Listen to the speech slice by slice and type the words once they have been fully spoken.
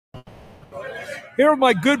Here with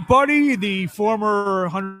my good buddy, the former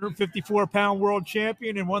 154-pound world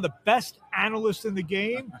champion and one of the best analysts in the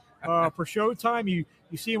game for Showtime. You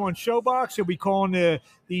see him on Showbox. He'll be calling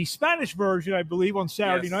the Spanish version, I believe, on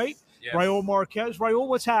Saturday night. Yes. Raul Marquez. Raul,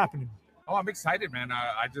 what's happening? Oh, I'm excited, man.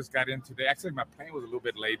 I just got in today. Actually, my plane was a little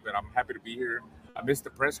bit late, but I'm happy to be here. I missed the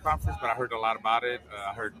press conference, but I heard a lot about it.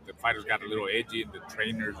 I heard the fighters got a little edgy, and the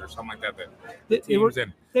trainers or something like that. They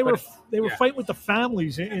were fighting with the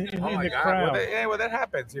families in the crowd. Well, that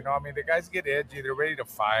happens. You know, I mean, the guys get edgy. They're ready to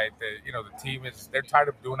fight. The team they're tired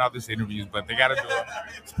of doing all these interviews, but they got to do it.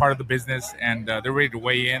 It's part of the business, and they're ready to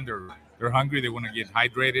weigh in. They're hungry. They want to get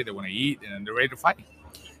hydrated. They want to eat, and they're ready to fight.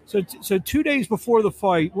 So 2 days before the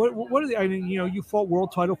fight, what are the? I mean, you fought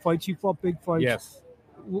world title fights. You fought big fights. Yes.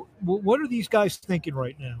 What are these guys thinking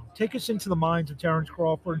right now? Take us into the minds of Terrence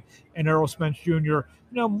Crawford and Errol Spence Jr.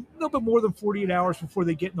 A little bit more than 48 hours before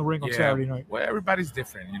they get in the ring on Saturday night. Well, everybody's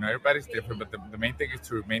different. Everybody's different. But the main thing is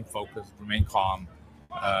to remain focused, remain calm.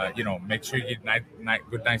 Make sure you get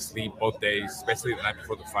good night's sleep both days, especially the night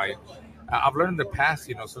before the fight. I've learned in the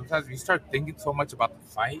past, sometimes you start thinking so much about the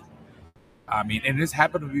fight. I mean, and this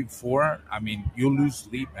happened to me before. I mean, you'll lose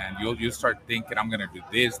sleep, man. You'll start thinking, I'm going to do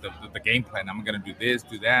this, the game plan. I'm going to do this,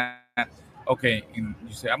 do that. Okay, and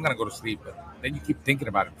you say, I'm going to go to sleep. But then you keep thinking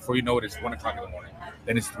about it. Before you know it, it's 1 o'clock in the morning.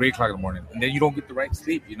 Then it's 3 o'clock in the morning. And then you don't get the right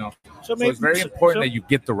sleep, So it's very important that you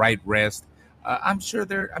get the right rest. I'm sure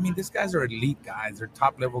these guys are elite guys. They're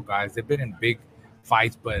top-level guys. They've been in big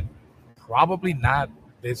fights, but probably not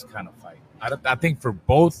this kind of fight. I think for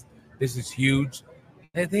both, this is huge.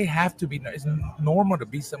 They have to be. It's normal to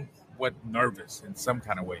be somewhat nervous in some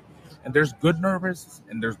kind of way, and there's good nervous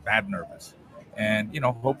and there's bad nervous, and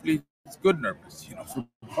hopefully it's good nervous. For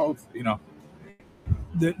both.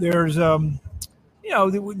 There's I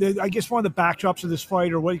guess one of the backdrops of this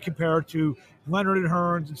fight, or what you compare it to, Leonard and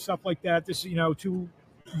Hearns and stuff like that. This two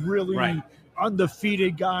really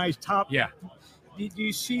undefeated guys, top. Yeah. Do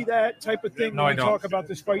you see that type of thing when you talk about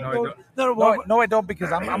this fight? No, I don't,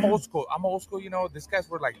 because I'm old school. These guys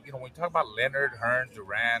were like, when you talk about Leonard, Hearns,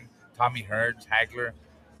 Duran, Tommy Hearns, Hagler,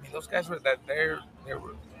 I mean, those guys were they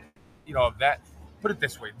were, that. Put it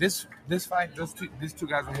this way: this fight, these two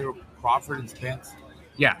guys are here, Crawford and Spence.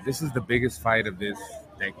 Yeah, this is the biggest fight of this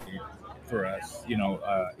decade for us.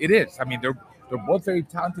 It is. I mean, they're both very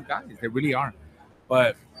talented guys. They really are.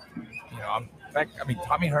 But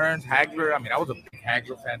Tommy Hearns, Hagler. I mean, I was a big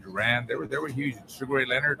Hagler fan. Duran, they were huge. Sugar Ray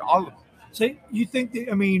Leonard, all of them. So you think that?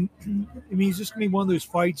 Is this going to be one of those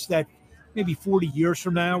fights that maybe 40 years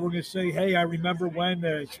from now we're going to say, "Hey, I remember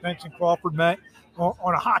when Spence and Crawford met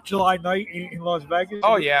on a hot July night in Las Vegas"?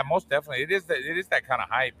 Oh yeah, most definitely. It is that kind of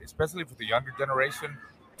hype, especially for the younger generation.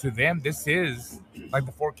 To them, this is like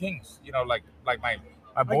the Four Kings. Like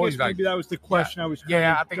my boys. Maybe that was the question I was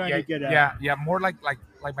trying to get at. Yeah, more like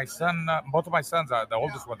my son, both of my sons, the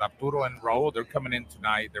oldest one, Arturo and Raul, they're coming in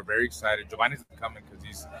tonight. They're very excited. Giovanni's coming because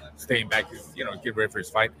he's staying back. He's, getting ready for his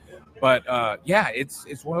fight. But,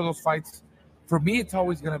 it's one of those fights. For me, it's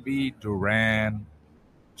always going to be Duran,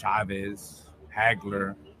 Chavez,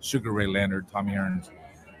 Hagler, Sugar Ray Leonard, Tommy Hearns.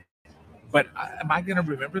 But am I going to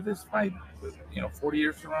remember this fight, 40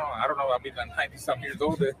 years from now? I don't know. I'll be 90-something years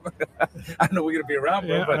old. I know we're going to be around,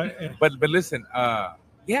 but listen,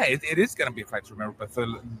 it is going to be a fight to remember. But for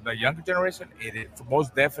the younger generation, it is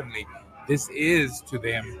most definitely. This is to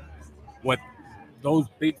them what those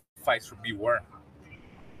big fights for me were.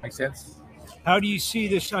 Make sense? How do you see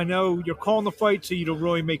this? I know you're calling the fight, so you don't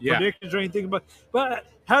really make predictions or anything. But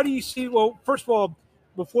how do you see? Well, first of all,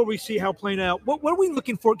 before we see how playing out, what are we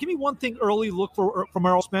looking for? Give me one thing early to look for from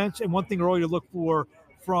Errol Spence, and one thing early to look for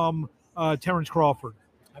from Terrence Crawford.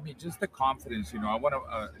 I mean, just the confidence. I want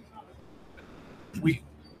to.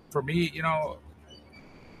 For me,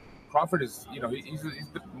 Crawford is. He's the.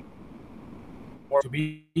 To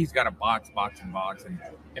me, he's got to box,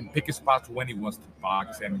 and pick his spots when he wants to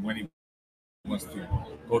box and when he wants to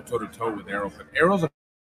go toe to toe with Errol. But Errol's a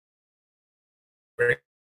very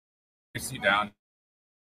sit down.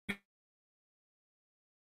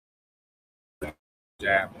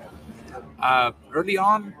 Jab. Early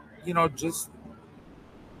on, just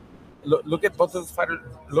look at both of those fighters.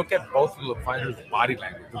 Look at both of the fighters' body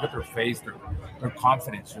language. Look at their face, their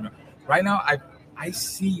confidence. Right now, I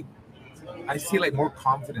see like more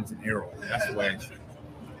confidence in Errol. That's the way I see it.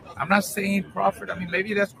 I'm not saying Crawford. I mean,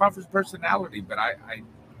 maybe that's Crawford's personality, but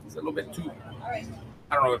it's a little bit too.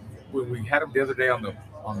 I don't know. When we had him the other day on the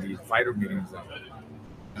fighter meetings.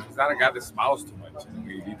 He's not a guy that smiles too much.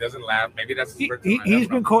 He doesn't laugh. Maybe that's his he's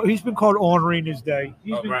been called ornery in his day.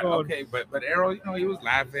 He's been called. Okay, but Errol, he was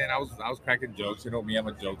laughing. I was cracking jokes. Me, I'm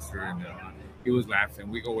a jokester, and he was laughing.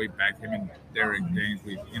 We go way back. Him and Derek James,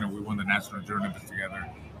 we won the national journeyman together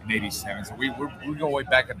in '87. So we go way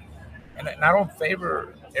back, and I don't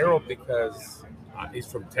favor Errol because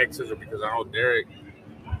he's from Texas or because I know Derek.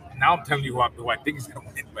 Now I'm telling you who I think is going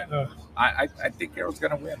to win, but I think Errol's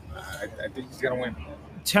going to win. I think he's going to win.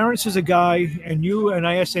 Terrence is a guy, and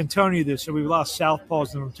I asked Antonio this, so we lost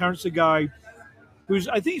southpaws in him. Terrence is a guy who's,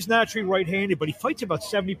 I think he's naturally right-handed, but he fights about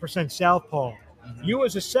 70% southpaw. Mm-hmm. You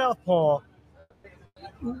as a southpaw,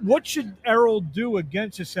 what should Errol do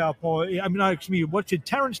against a southpaw? I mean, what should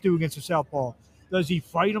Terrence do against a southpaw? Does he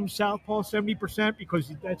fight him southpaw 70%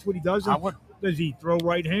 because that's what he does? Does he throw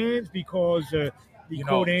right hands because the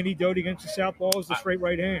quote antidote against the southpaw is the straight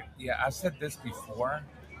right hand? Yeah, I said this before.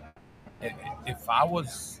 If I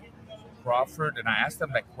was Crawford, and I asked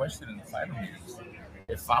them that question in the fighting meetings,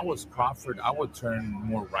 if I was Crawford, I would turn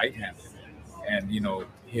more right-handed and,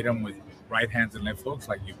 hit him with right hands and left hooks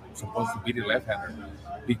like you're supposed to beat a left-hander.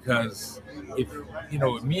 Because if,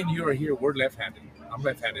 me and you are here, we're left-handed. I'm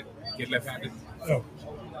left-handed. Get left-handed. Oh.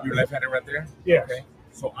 You're left-handed right there? Yeah. Okay.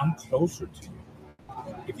 So I'm closer to you.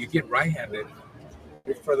 If you get right-handed,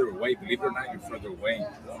 you're further away. Believe it or not, you're further away.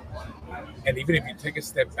 And even if you take a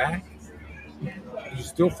step back, you're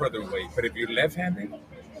still further away. But if you're left-handed,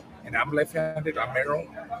 and I'm left-handed, I'm Errol,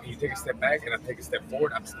 and you take a step back and I take a step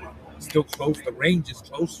forward, I'm still close. The range is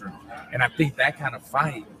closer. And I think that kind of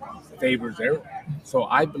fight favors Errol. So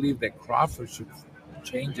I believe that Crawford should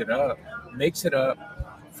change it up, mix it up,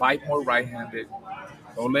 fight more right-handed,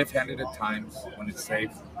 go left-handed at times when it's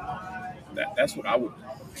safe. That's what I would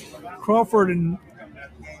do. Crawford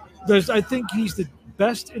I think he's the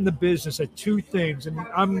best in the business at two things, and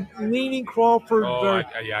I'm leaning Crawford.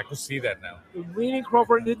 I can see that now. Leaning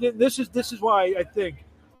Crawford. This is why I think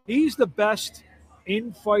he's the best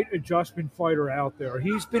in-fight adjustment fighter out there.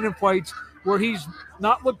 He's been in fights where he's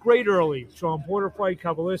not looked great early. Sean Porter fight,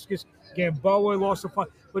 Kavaliskis, Gamboa lost a fight,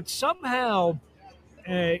 but somehow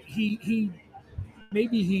he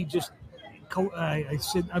just.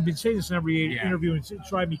 I've been saying this in every interview, and it's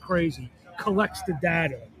driving me crazy. Collects the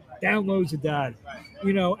data, downloads the data,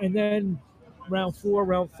 and then round 4,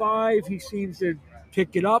 round 5, he seems to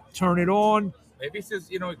pick it up, turn it on. Maybe it's just,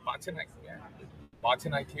 boxing IQ. Yeah.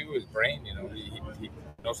 Boxing IQ, his brain, he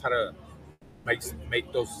knows how to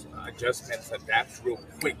make those adjustments, adapts real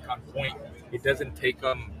quick on point. It doesn't take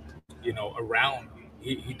him, around.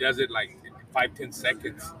 He does it like in 5-10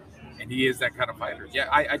 seconds, and he is that kind of fighter. Yeah,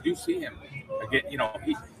 I do see him. Again,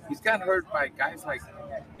 he's gotten hurt by guys like,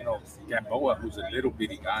 Gamboa, who's a little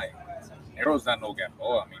bitty guy. Errol's not no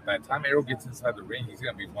Gamboa. I mean, by the time Errol gets inside the ring, he's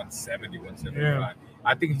going to be 170, 175. Yeah.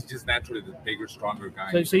 I think he's just naturally the bigger, stronger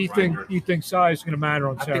guy. So you think size is going to matter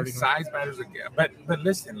on Saturday? I think size matters again. But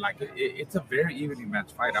listen, like it's a very evenly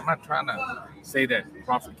matched fight. I'm not trying to say that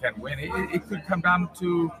Crawford can't win. It could come down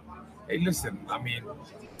to, hey, listen, I mean,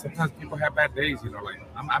 sometimes people have bad days, like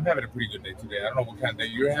I'm having a pretty good day today. I don't know what kind of day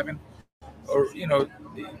you're having. Or,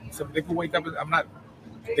 some they could wake up,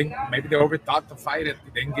 maybe they overthought the fight and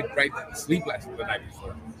they didn't get right sleep the night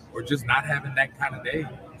before. Or just not having that kind of day.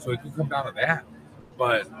 So it could come down to that.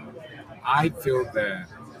 But I feel that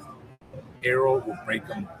Errol will break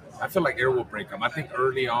him. I feel like Errol will break him. I think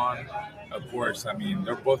early on, of course, I mean,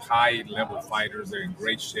 they're both high-level fighters. They're in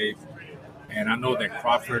great shape. And I know that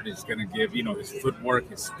Crawford is going to give, his footwork,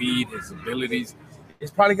 his speed, his abilities.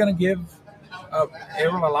 It's probably going to give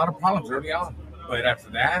Errol a lot of problems early on. But after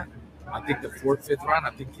that, I think the 4th, 5th round, I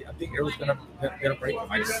think Errol's going to break him.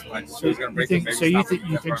 I just he's going to break him. So you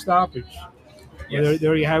think stoppage? Yes.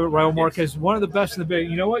 There you have it. Raul Marquez, one of the best in the big.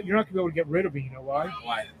 You know what? You're not going to be able to get rid of him. You know why?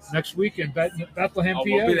 Why? Next weekend, Bethlehem, PA.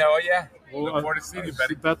 We'll be there. Oh, yeah. Look forward to seeing you,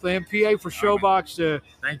 buddy. Bethlehem, PA for ShowBox.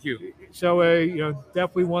 Thank you. So,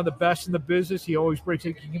 definitely one of the best in the business. He always breaks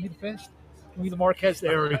it. Can you give me the fist? Give me the Marquez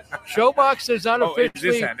there. ShowBox is not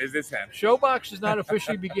officially. Is this hand? ShowBox does not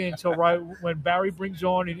officially begin until right when Barry brings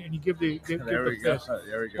on and you give the fist. There we go.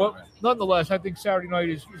 But nonetheless, I think Saturday night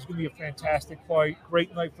is going to be a fantastic fight.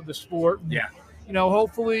 Great night for the sport. And, yeah.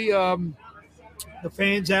 Hopefully the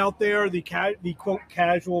fans out there, the quote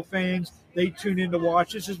casual fans, they tune in to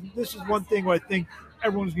watch. This is one thing where I think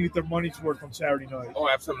everyone's going to get their money's worth on Saturday night. Oh,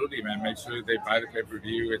 absolutely, man. Make sure they buy the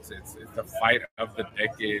pay-per-view. It's the fight of the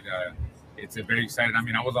decade. It's a very exciting. I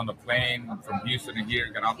mean, I was on the plane from Houston to here.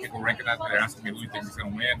 Got all people recognize me. They're asking me who you think is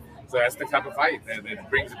going to win. So that's the type of fight that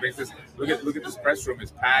brings this. Look at this press room.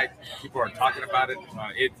 It's packed. People are talking about it.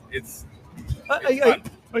 It's fun.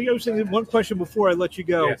 I was saying one question before I let you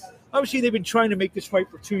go. Yes. Obviously, they've been trying to make this fight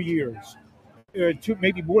for 2 years.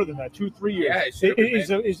 maybe more than that, 2-3 years.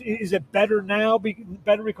 Yeah, is it better now?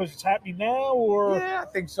 Better because it's happening now, or yeah, I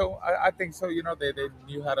think so. I think so. They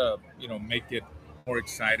knew how to make it more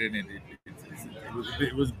exciting, and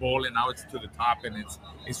it was bowling. Now it's to the top, and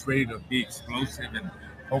it's ready to be explosive, and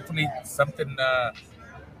hopefully something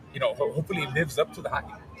hopefully it lives up to the hype.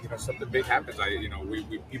 Something big happens.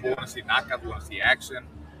 We people want to see knockouts, we want to see action.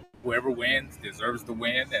 Whoever wins deserves the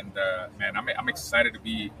win, and man, I'm excited to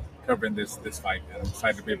be covering this fight. I'm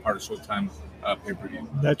excited to be a part of Showtime pay-per-view.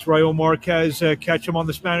 That's Raul Marquez. Catch him on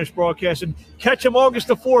the Spanish broadcast, and catch him August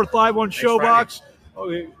the 4th live on Showbox. Oh,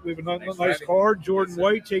 we have a nice card. Jordan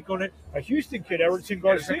White take on a Houston kid, Everton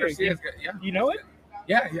Garcia. You know it?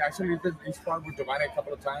 Yeah. Actually, he's fought with Giovanni a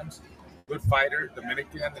couple of times. Good fighter,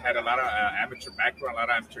 Dominican, had a lot of amateur background, a lot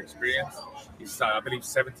of amateur experience. He's, I believe,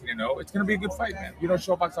 17-0. It's going to be a good fight, man.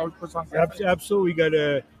 Showbox always puts on. Absolutely.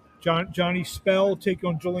 We got Johnny Spell take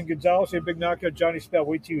on Julian Gonzalez. A big knockout. Johnny Spell.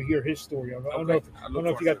 Wait till you hear his story. I don't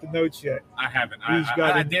know if you got the notes yet. I haven't.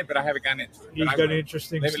 I did, but I haven't gotten into it. He's got an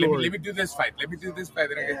interesting story. Let me do this fight.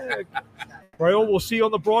 Raul, we'll see you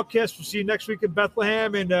on the broadcast. We'll see you next week in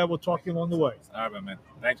Bethlehem, and we'll talk to you along the way. All right, man.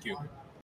 Thank you.